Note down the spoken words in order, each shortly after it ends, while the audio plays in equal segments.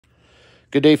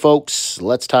Good day, folks.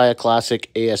 Let's tie a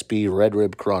classic ASB red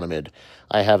rib Chironomid.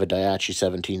 I have a Daiichi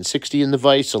 1760 in the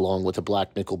vise along with a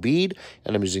black nickel bead,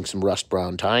 and I'm using some rust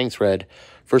brown tying thread.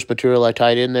 First material I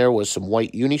tied in there was some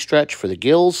white uni stretch for the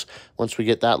gills. Once we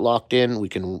get that locked in, we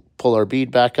can pull our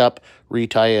bead back up,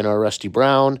 retie in our rusty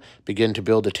brown, begin to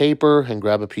build a taper, and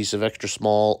grab a piece of extra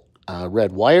small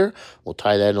red wire. We'll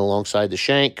tie that in alongside the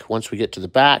shank. Once we get to the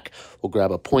back, we'll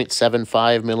grab a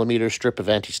 0.75 millimeter strip of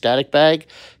anti-static bag,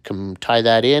 tie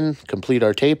that in, complete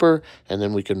our taper, and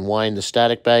then we can wind the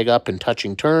static bag up in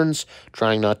touching turns,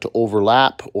 trying not to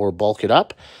overlap or bulk it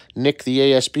up. Nick the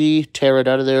ASB, tear it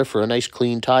out of there for a nice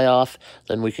clean tie off.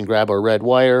 Then we can grab our red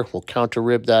wire, we'll counter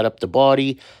rib that up the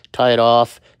body, tie it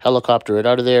off, helicopter it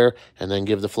out of there, and then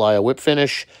give the fly a whip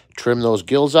finish, trim those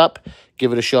gills up,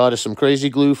 give it a shot of some crazy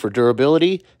glue for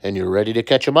durability, and you're ready to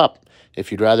catch them up.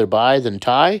 If you'd rather buy than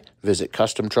tie, visit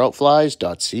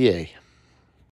customtroutflies.ca.